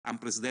ang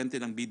presidente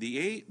ng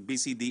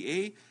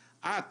BCDA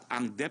at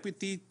ang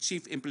Deputy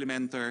Chief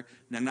Implementer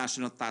ng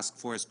National Task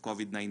Force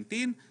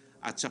COVID-19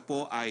 at siya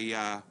po ay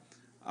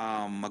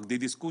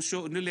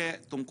magdidiskusyo nila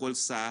tungkol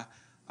sa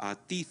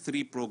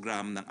T3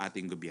 program ng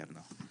ating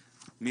gobyerno.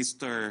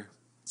 Mr.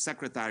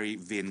 Secretary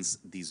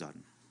Vince Dizon.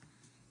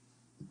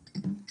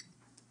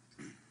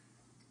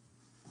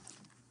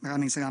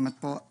 Maraming salamat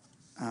po,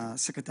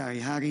 Secretary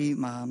Harry.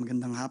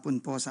 Magandang hapon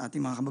po sa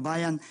ating mga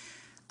kababayan.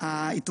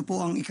 Ito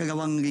po ang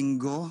ikalawang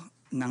linggo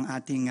ng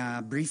ating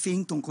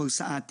briefing tungkol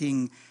sa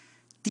ating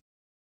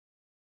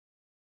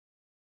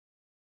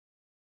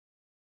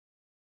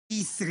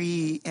T3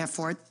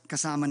 effort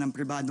kasama ng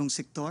pribadong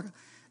sektor,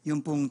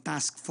 yung pong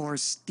Task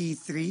Force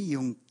T3,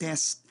 yung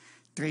Test,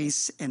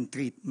 Trace, and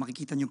Treat.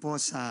 Makikita nyo po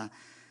sa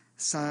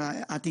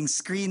ating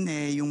screen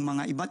yung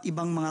mga iba't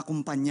ibang mga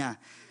kumpanya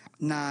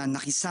na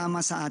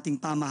nakisama sa ating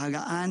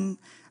pamahalaan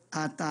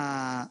at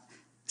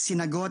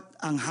sinagot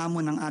ang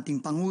hamon ng ating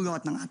Pangulo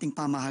at ng ating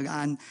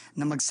pamahalaan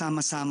na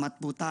magsama-sama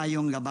po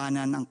tayong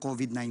labanan ng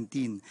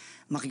COVID-19.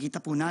 Makikita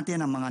po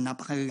natin ang mga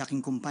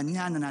napakalalaking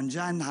kumpanya na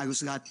nandyan.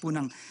 Halos lahat po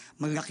ng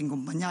malalaking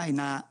kumpanya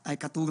ay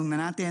katulong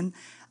na natin.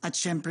 At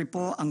syempre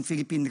po ang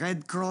Philippine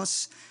Red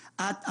Cross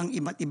at ang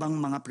iba't ibang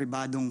mga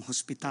pribadong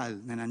hospital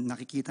na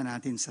nakikita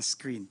natin sa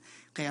screen.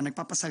 Kaya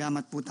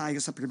nagpapasalamat po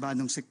tayo sa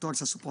pribadong sektor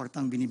sa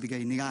suportang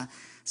binibigay nila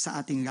sa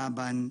ating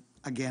laban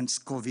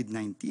against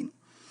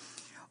COVID-19.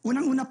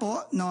 Unang-una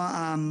po,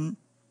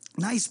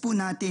 nais po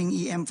nating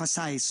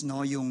i-emphasize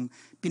yung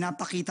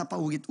pinapakita pa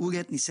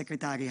ulit-ulit ni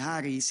Secretary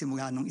Harry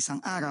simula nung isang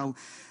araw,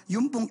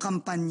 yung pong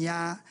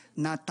kampanya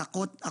na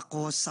takot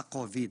ako sa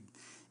COVID.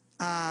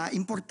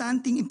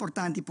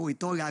 Importante po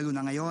ito, lalo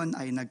na ngayon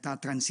ay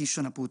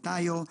nagta-transition na po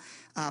tayo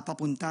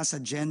papunta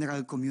sa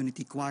general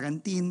community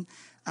quarantine,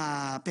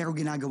 pero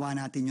ginagawa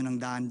natin yun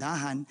ng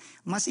dahan-dahan.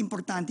 Mas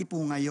importante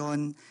po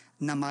ngayon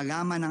na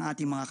malaman ng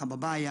ating mga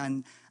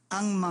kababayan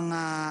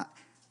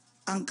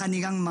ang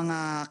kanilang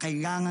mga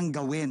kailangang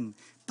gawin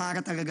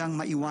para talagang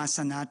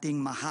maiwasan nating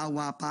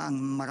mahawa pa ang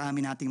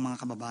marami nating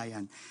mga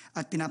kababayan.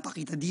 At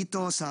pinapakita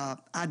dito sa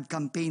ad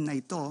campaign na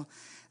ito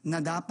na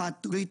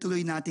dapat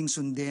tuloy-tuloy nating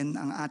sundin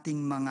ang ating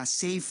mga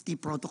safety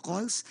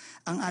protocols,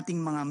 ang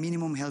ating mga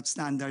minimum health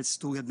standards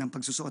tulad ng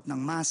pagsusuot ng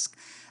mask,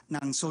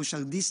 ng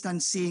social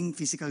distancing,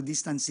 physical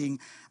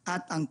distancing,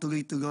 at ang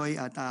tuloy-tuloy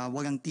at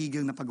walang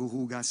tigil na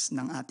paghuhugas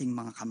ng ating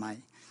mga kamay.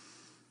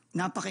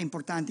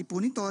 Napaka-importante po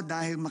nito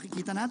dahil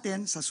makikita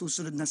natin sa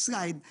susunod na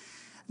slide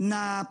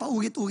na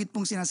paulit-ulit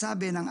pong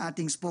sinasabi ng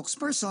ating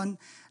spokesperson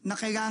na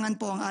kailangan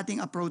po ang ating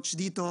approach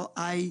dito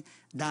ay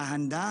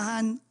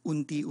dahan-dahan,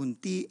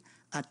 unti-unti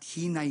at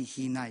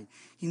hinay-hinay.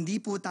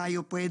 Hindi po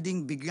tayo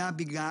pwedeng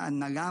bigla-biglaan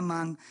na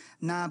lamang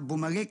na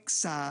bumalik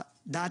sa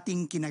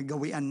dating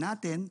kinagawian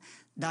natin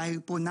dahil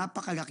po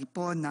napakalaki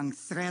po ng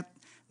threat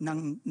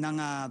ng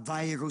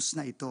virus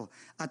na ito.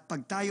 At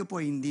pag tayo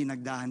po hindi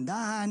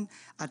nagdahan-dahan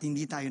at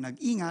hindi tayo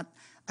nag-ingat,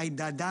 ay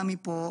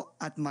dadami po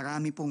at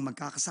marami pong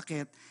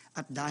magkakasakit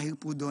at dahil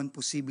po doon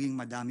posibleng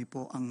madami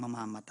po ang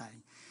mamamatay.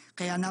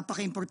 Kaya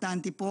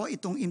napaka-importante po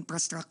itong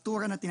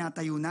infrastruktura na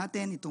tinatayo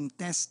natin, itong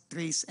Test,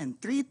 Trace, and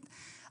Treat,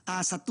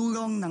 sa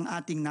tulong ng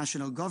ating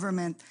national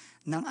government,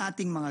 ng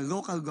ating mga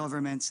local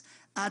governments,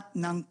 at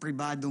ng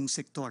pribadong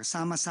sektor.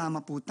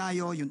 Sama-sama po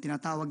tayo, yung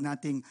tinatawag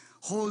nating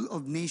whole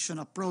of nation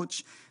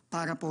approach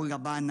para po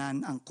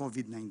labanan ang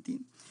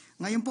COVID-19.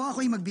 Ngayon po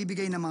ako'y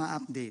magbibigay ng mga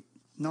update.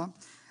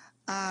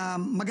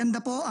 Maganda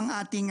po ang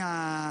ating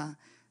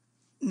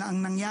ang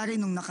nangyari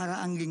nung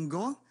nakaraang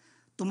linggo.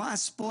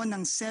 Tumaas po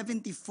ng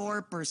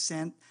 74%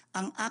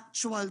 ang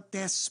actual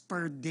tests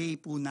per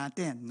day po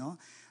natin.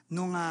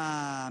 Nung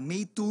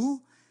May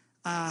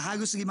 2,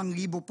 halos 5,000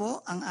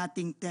 po ang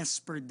ating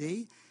tests per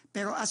day.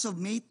 Pero as of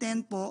May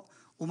 10 po,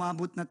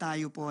 umabot na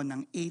tayo po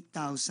ng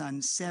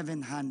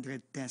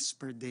 8,700 tests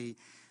per day.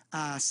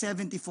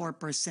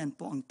 74%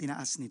 po ang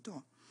tinaas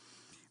nito.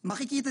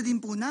 Makikita din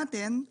po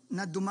natin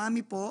na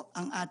dumami po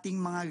ang ating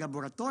mga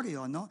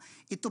laboratorio.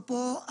 Ito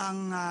po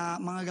ang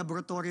mga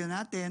laboratorio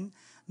natin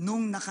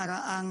nung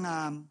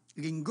nakaraang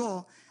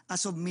linggo.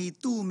 As of May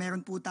 2,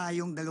 meron po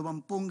tayong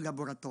 20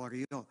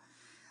 laboratorio.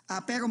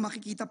 Pero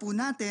makikita po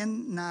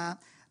natin na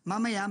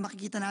mamaya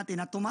makikita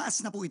natin na tumaas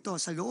na po ito.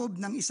 Sa loob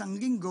ng isang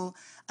linggo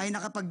ay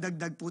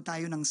nakapagdagdag po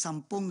tayo ng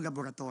 10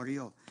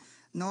 laboratorio.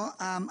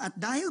 At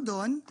dahil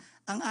doon,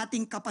 ang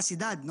ating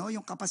kapasidad,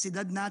 yung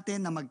kapasidad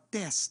natin na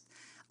mag-test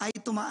ay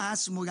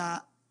tumaas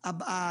mula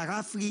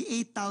roughly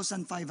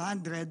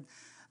 8,500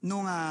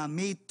 noong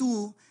May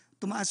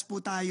 2, tumaas po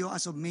tayo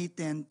as of May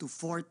 10 to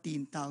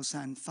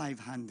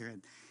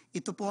 14,500.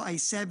 Ito po ay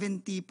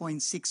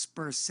 70.6%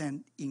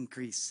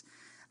 increase.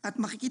 At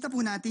makikita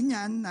po natin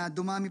yan na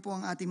dumami po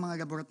ang ating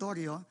mga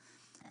laboratorio.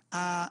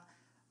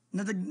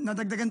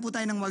 Nadagdagan po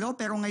tayo ng 8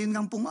 pero ngayon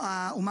lang pong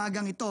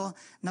umagang ito,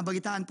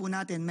 nabalitaan po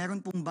natin,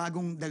 meron pong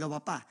bagong 2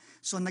 pa.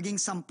 So naging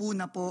 10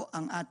 na po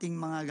ang ating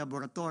mga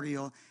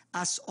laboratorio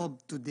as of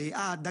today.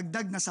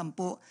 Dagdag na 10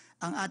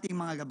 ang ating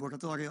mga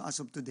laboratorio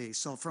as of today.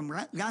 So from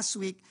last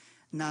week,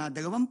 na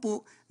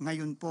 20,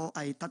 ngayon po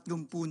ay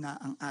 30 na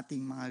ang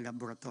ating mga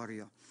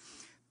laboratorio.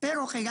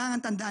 Pero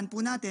kailangan tandaan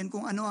po natin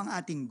kung ano ang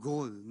ating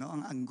goal. No?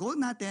 Ang goal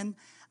natin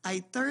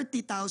ay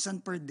 30,000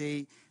 per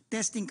day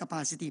testing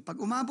capacity.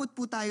 Pag umabot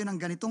po tayo ng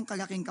ganitong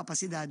kalaking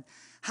kapasidad,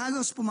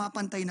 halos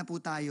pumapantay na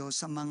po tayo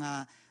sa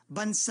mga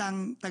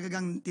bansang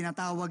talagang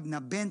tinatawag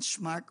na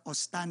benchmark o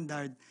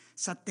standard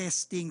sa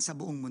testing sa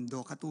buong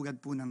mundo. Katulad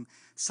po ng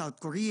South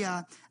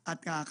Korea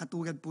at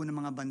katulad po ng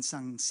mga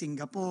bansang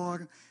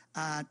Singapore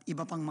at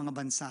iba pang mga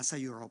bansa sa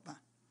Europa.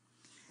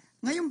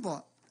 Ngayon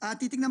po,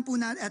 titingnan po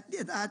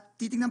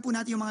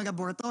natin yung mga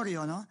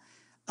laboratorio, no?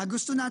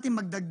 Gusto natin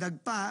magdagdag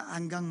pa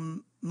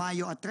hanggang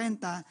Mayo at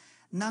 30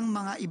 ng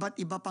mga iba't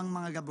iba pang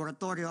mga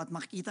laboratorio at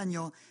makikita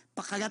nyo,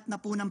 pakalat na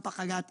po ng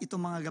pakalat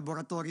itong mga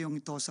laboratoryong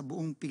ito sa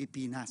buong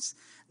Pilipinas.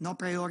 No,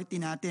 priority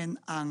natin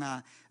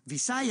ang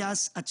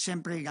Visayas at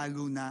syempre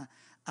lalo na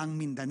ang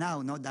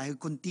Mindanao, no? Dahil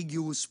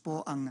contiguous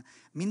po ang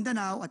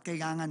Mindanao at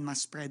kailangan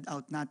mas spread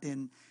out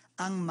natin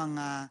ang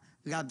mga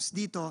labs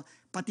dito.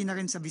 Pati na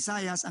rin sa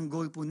Visayas, ang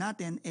goal po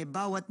natin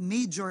bawat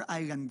major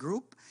island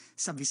group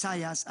sa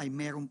Visayas ay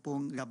meron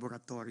pong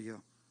laboratorio.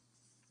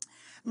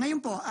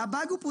 Ngayon po,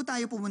 bago po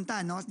tayo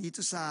pumunta, no,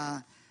 dito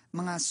sa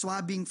mga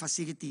swabbing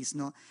facilities,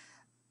 no,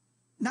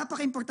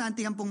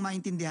 napaka-importante lang pong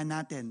maintindihan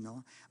natin.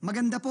 No?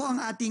 Maganda po ang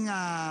ating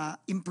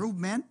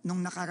improvement nung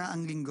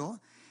nakaraang linggo.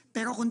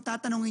 Pero kung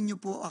tatanungin niyo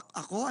po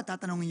ako at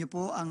tatanungin niyo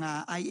po ang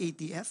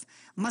IATF,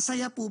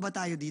 masaya po ba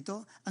tayo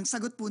dito? Ang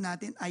sagot po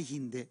natin ay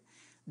hindi.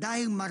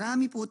 Dahil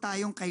marami po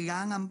tayong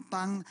kailangan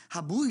pang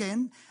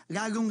habulin,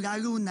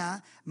 lalong-lalo na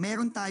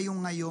meron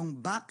tayong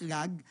ngayong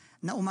backlog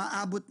na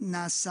umaabot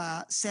na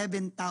sa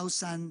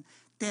 7,000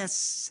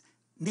 tests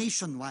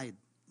nationwide.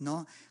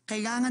 No?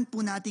 Kailangan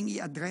po nating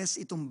i-address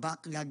itong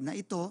backlog na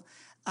ito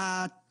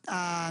at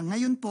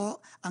ngayon po,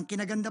 ang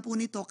kinaganda po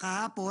nito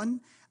kahapon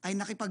ay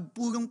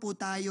nakipagpulong po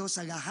tayo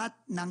sa lahat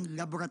ng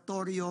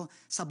laboratorio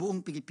sa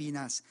buong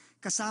Pilipinas.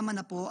 Kasama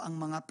na po ang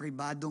mga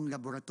pribadong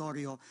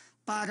laboratorio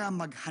para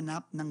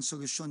maghanap ng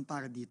solusyon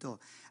para dito.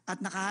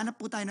 At nakahanap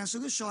po tayo ng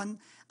solusyon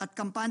at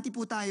kampante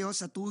po tayo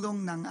sa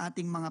tulong ng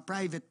ating mga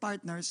private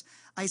partners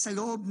ay sa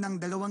loob ng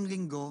 2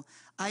 linggo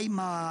ay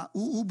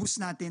mauubos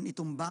natin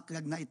itong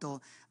backlog na ito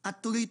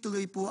at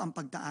tuloy-tuloy po ang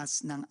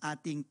pagtaas ng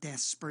ating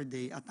tests per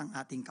day at ang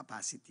ating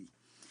capacity.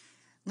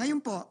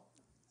 Ngayon po,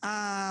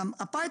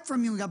 apart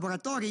from yung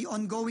laboratory,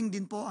 ongoing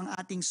din po ang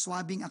ating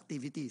swabbing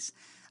activities.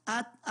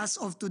 At as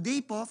of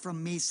today po, from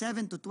May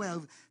 7 to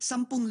 12,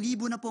 10,000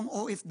 na pong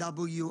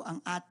OFW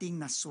ang ating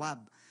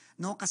na-swab.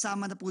 No,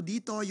 kasama na po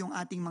dito yung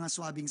ating mga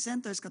swabbing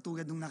centers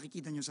katulad ng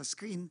nakikita nyo sa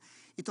screen.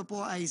 Ito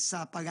po ay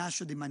sa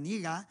Palacio de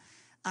Manila.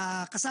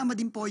 Kasama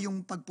din po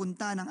yung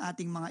pagpunta ng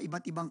ating mga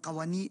iba't ibang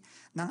kawani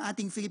ng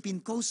ating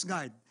Philippine Coast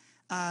Guard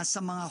sa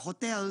mga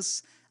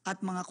hotels at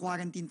mga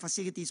quarantine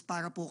facilities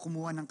para po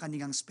kumuha ng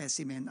kanilang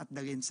specimen at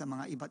dalhin sa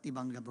mga iba't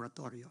ibang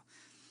laboratorio.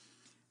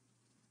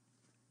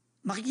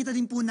 Makikita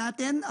din po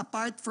natin,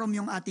 apart from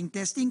yung ating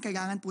testing,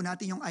 kailangan po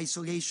natin yung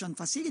isolation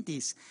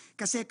facilities.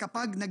 Kasi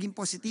kapag naging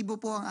positibo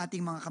po ang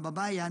ating mga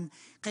kababayan,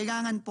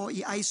 kailangan po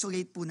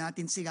i-isolate po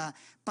natin sila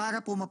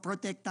para po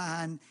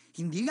maprotektahan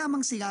hindi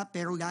lamang sila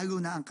pero lalo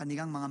na ang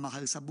kanilang mga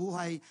mahal sa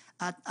buhay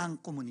at ang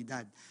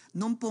komunidad.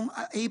 Noong pong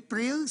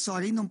April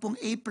 13,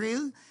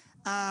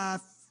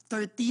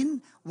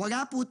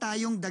 wala po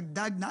tayong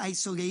dagdag na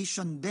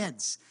isolation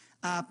beds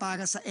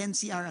para sa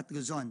NCR at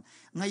Luzon.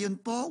 Ngayon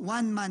po,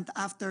 1 month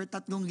after,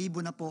 3,000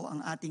 na po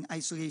ang ating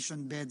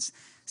isolation beds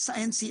sa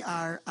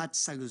NCR at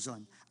sa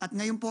Luzon. At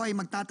ngayon po ay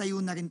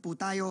magtatayo na rin po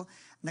tayo,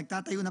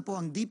 nagtatayo na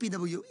po ang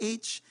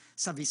DPWH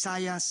sa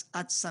Visayas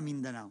at sa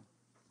Mindanao.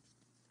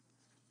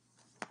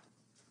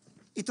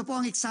 Ito po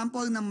ang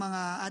example ng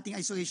mga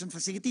ating isolation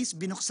facilities.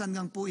 Binuksan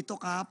lang po ito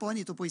kahapon.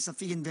 Ito po ay sa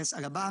Philinvest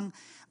Alabang.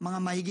 Mga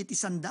mahigit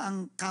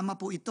 100 kama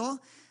po ito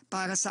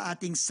para sa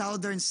ating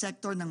southern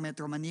sector ng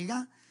Metro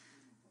Manila.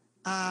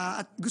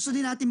 At gusto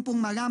din natin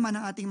pong malaman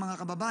ng ating mga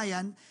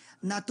kababayan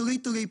na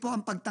tuloy-tuloy po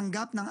ang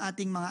pagtanggap ng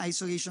ating mga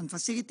isolation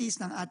facilities,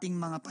 ng ating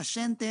mga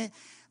pasyente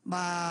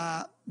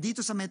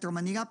dito sa Metro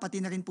Manila, pati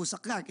na rin po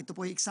sa Clark. Ito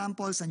po yung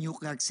example sa New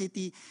Clark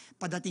City.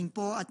 Padating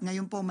po at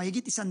ngayon po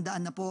mahigit 100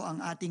 na po ang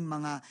ating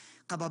mga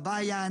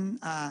kababayan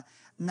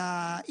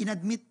na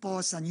inadmit po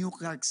sa New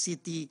Clark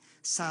City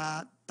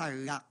sa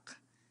Tarlac.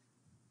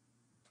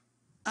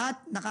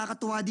 At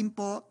nakakatuwa din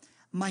po,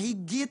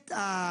 mahigit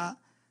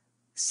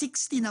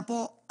 60 na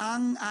po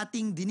ang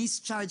ating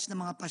dinischarge ng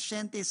mga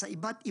pasyente sa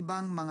iba't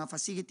ibang mga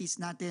facilities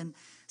natin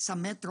sa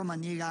Metro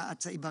Manila at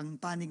sa ibang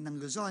panig ng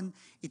Luzon.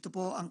 Ito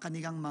po ang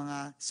kanilang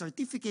mga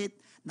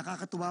certificate.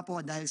 Nakakatuwa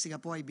po dahil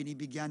sila po ay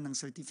binibigyan ng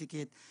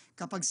certificate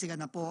kapag sila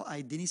na po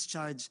ay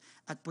dinischarge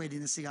at pwede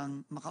na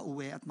silang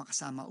makauwi at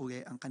makasama uli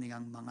ang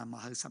kanilang mga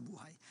mahal sa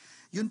buhay.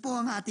 Yun po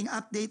ang ating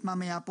update.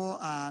 Mamaya po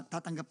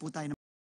tatanggap po tayo ng